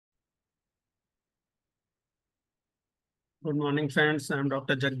Good morning, friends. I'm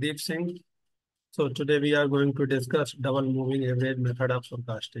Dr. Jagdeep Singh. So today we are going to discuss double moving average method of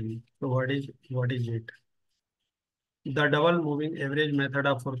forecasting. So what is it? The double moving average method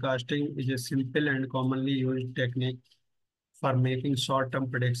of forecasting is a simple and commonly used technique for making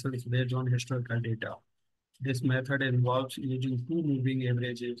short-term predictions based on historical data. This method involves using two moving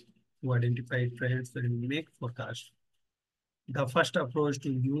averages to identify trends and make forecasts. The first approach to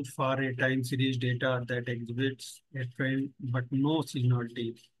use for a time series data that exhibits a trend but no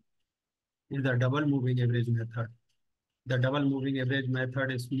seasonality is the double moving average method. The double moving average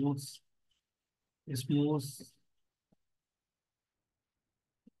method smooths, smooths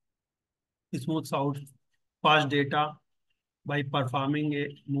out past data by performing a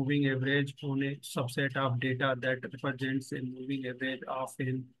moving average on a subset of data that represents a moving average of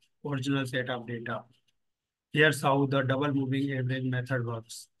an original set of data. Here's how the double moving average method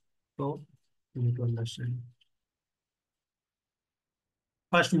works. So you need to understand.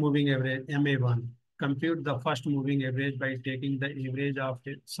 First moving average, MA1. Compute the first moving average by taking the average of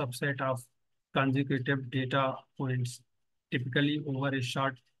a subset of consecutive data points, typically over a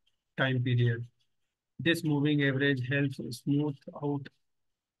short time period. This moving average helps smooth out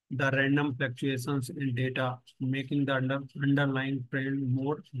the random fluctuations in data, making the underlying trend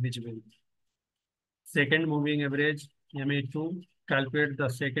more visible. Second moving average, MA2, calculate the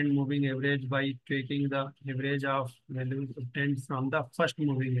second moving average by taking the average of values obtained from the first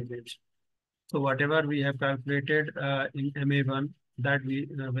moving average. So whatever we have calculated in MA1, that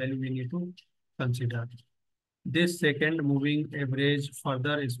value we need to consider. This second moving average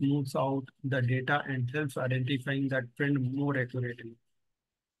further smooths out the data and helps identifying that trend more accurately.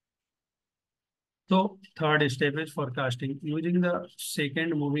 So third step is forecasting. Using the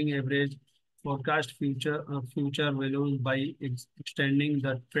second moving average, forecast future values by extending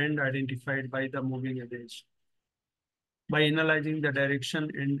the trend identified by the moving average. By analyzing the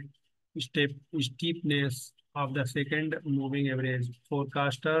direction and steepness of the second moving average,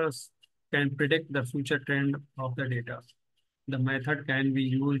 forecasters can predict the future trend of the data. The method can be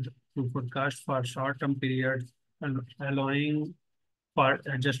used to forecast for short-term periods and allowing for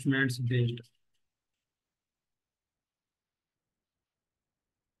adjustments based.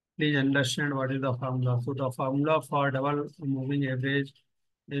 Please understand what is the formula. So the formula for double moving average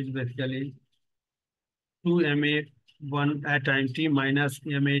is basically 2MA1 at time t minus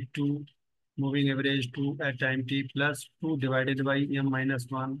MA2 moving average 2 at time t plus 2 divided by M minus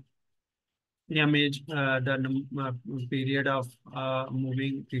 1. M is the period of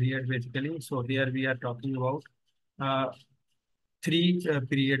moving period basically. So here we are talking about uh, three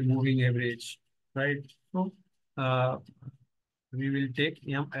period moving average, right? So uh, we will take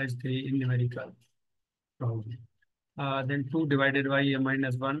M as 3 in numerical problem. Then 2 divided by M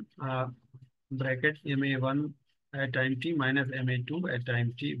minus 1 bracket MA1 at time t minus MA2 at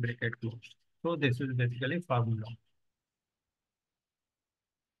time t bracket closed. So this is basically formula.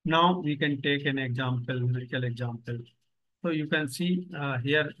 Now we can take an example, numerical example. So you can see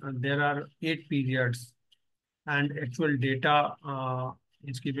here there are 8 periods and actual data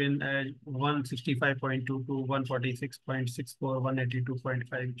is given as 165.22, 146.64,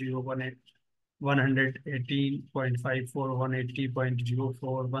 182.50, 118.54, 180.04,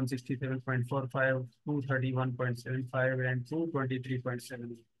 167.45, 231.75, and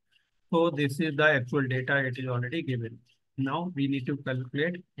 223.7. So this is the actual data it is already given. Now we need to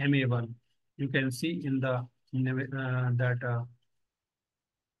calculate MA1. You can see in the that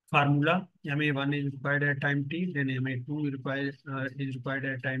formula, MA1 is required at time t, then MA2 is required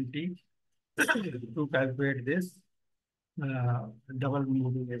at time t to calculate this double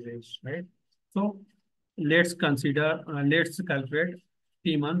moving average, right? So let's let's calculate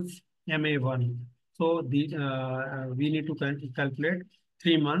 3 months MA1. So we need to calculate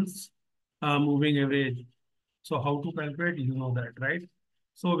 3 months moving average. So how to calculate? You know that, right?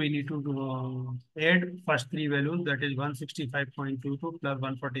 So we need to add first three values, that is 165.22 plus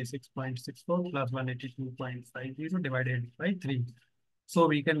 146.64 plus 182.50 divided by 3. So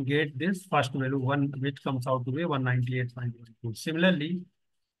we can get this first value, one, which comes out to be 198.12. Similarly,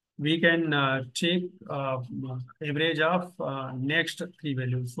 we can check average of next three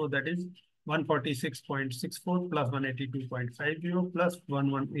values. So that is 146.64 plus 182.50 plus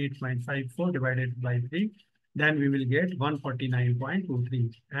 118.54 divided by 3. Then we will get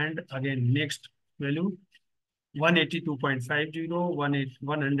 149.23. And again, next value 182.50,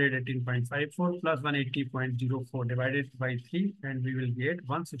 118.54 plus 180.04 divided by 3, and we will get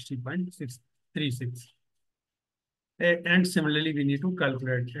 160.636. And similarly, we need to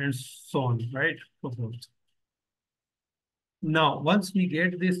calculate and so on, right? Now, once we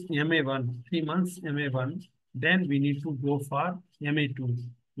get this MA1, 3 months MA1, Then we need to go for MA2.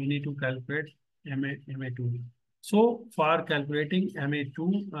 We need to calculate MA2. So for calculating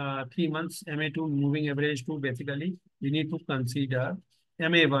MA2, 3 months MA2 moving average 2, basically we need to consider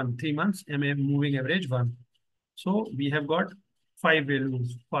MA1, 3 months MA moving average 1. So we have got 5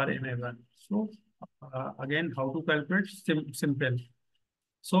 values for MA1. So again, how to calculate? Simple.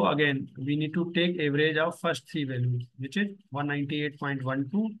 So again, we need to take average of first 3 values, which is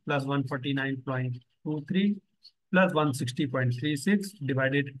 198.12 plus 149.23 plus 160.36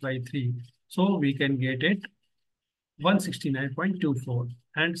 divided by 3. So we can get it 169.24.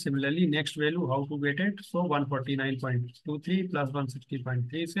 And similarly, next value, how to get it? So 149.23 plus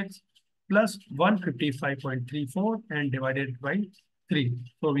 160.36 plus 155.34 and divided by 3.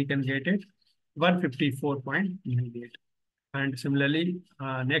 So we can get it 154.98. And similarly,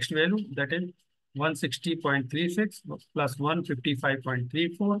 next value, that is 160.36 plus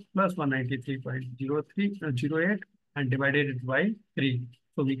 155.34 plus 193.08 and divided it by 3.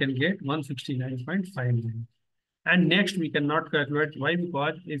 So we can get 169.59. And next, we cannot calculate. Why?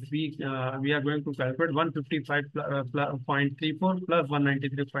 Because if we are going to calculate 155.34 plus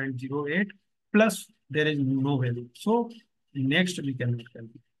 193.08 plus there is no value. So next we cannot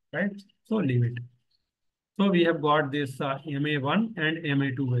calculate, right? So leave it. So we have got this MA1 and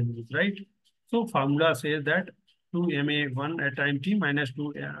MA2 values, right? So formula says that 2 MA1 at time t minus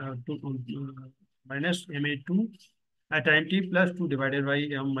minus MA2 at time t plus 2 divided by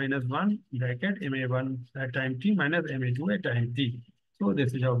m minus 1 bracket MA1 at time t minus MA2 at time t. So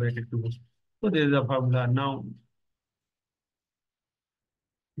this is how bracket goes. So this is the formula now.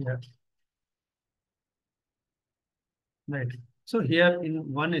 Yeah. Right. So here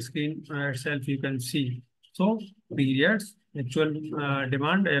in one screen itself, you can see. So periods, actual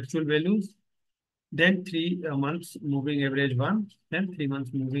demand, actual values, then 3 months moving average 1, then 3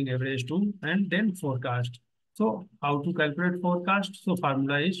 months moving average 2, and then forecast. So how to calculate forecast? So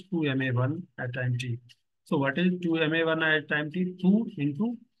formula is 2MA1 at time t. So what is 2MA1 at time t? 2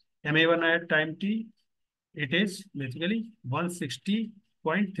 into MA1 at time t. It is basically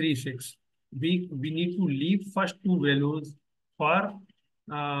 160.36. We need to leave first 2 values for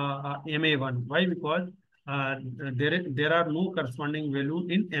MA1. Why? Because there are no corresponding value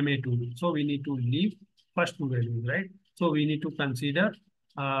in MA2. So we need to leave first 2 values, right? So we need to consider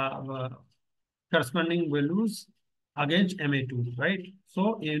corresponding values against MA2, right?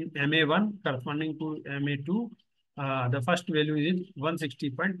 So in MA1 corresponding to MA2, the first value is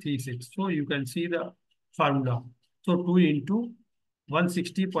 160.36. So you can see the formula. So 2 into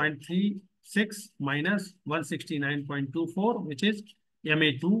 160.36 minus 169.24, which is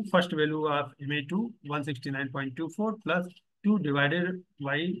MA2, first value of MA2, 169.24 plus 2 divided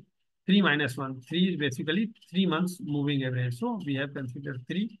by 3 minus 1. 3 is basically 3 months moving average. So we have considered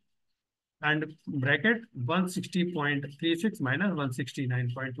 3 and bracket 160.36 minus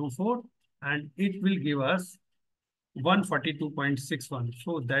 169.24 and it will give us 142.61.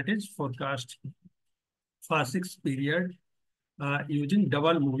 So that is forecast for 6 period using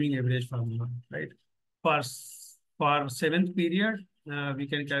double moving average formula, right? For 7th period, we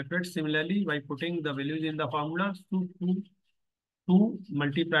can calculate similarly by putting the values in the formula. 2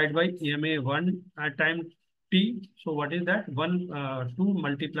 multiplied by MA1 at time t. So what is that? 2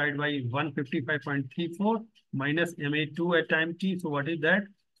 multiplied by 155.34 minus MA2 at time t. So what is that?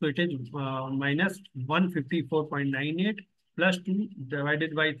 So it is minus 154.98 plus 2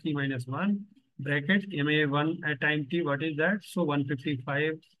 divided by 3 minus 1 bracket MA1 at time t. What is that? So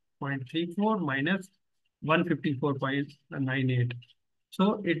 155.34 minus 154.98.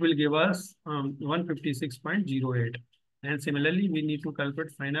 So it will give us 156.08. And similarly, we need to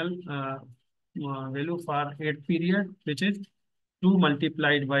calculate final value for 8th period, which is 2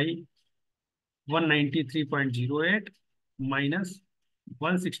 multiplied by 193.08 minus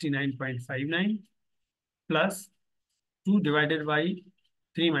 169.59 plus 2 divided by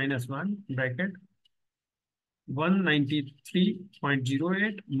 3 minus 1 bracket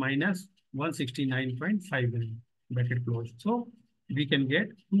 193.08 minus 169.59 bracket close. So we can get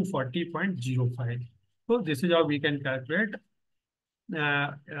 240.05. So this is how we can calculate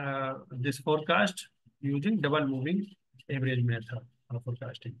this forecast using double moving average method of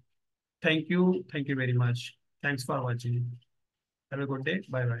forecasting. Thank you. Thank you very much. Thanks for watching. Have a good day.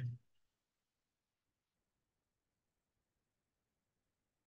 Bye-bye.